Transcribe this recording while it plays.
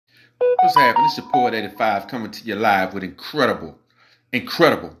What's happening? It's your Poet 85 coming to you live with incredible,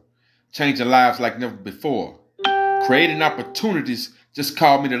 changing lives like never before. Creating opportunities, just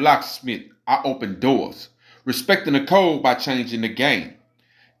call me the locksmith. I open doors. Respecting the code by changing the game.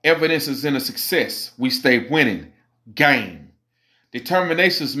 Evidence is in a success. We stay winning. Game.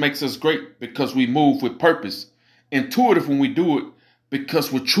 Determinations makes us great because we move with purpose. Intuitive when we do it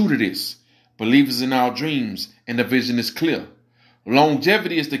because we're true to this. Believers in our dreams and the vision is clear.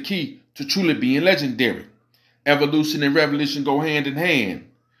 Longevity is the key to truly being legendary. Evolution and revolution go hand in hand.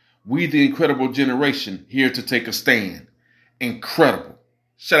 We the incredible generation here to take a stand. Incredible.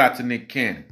 Shout out to Nick Cannon.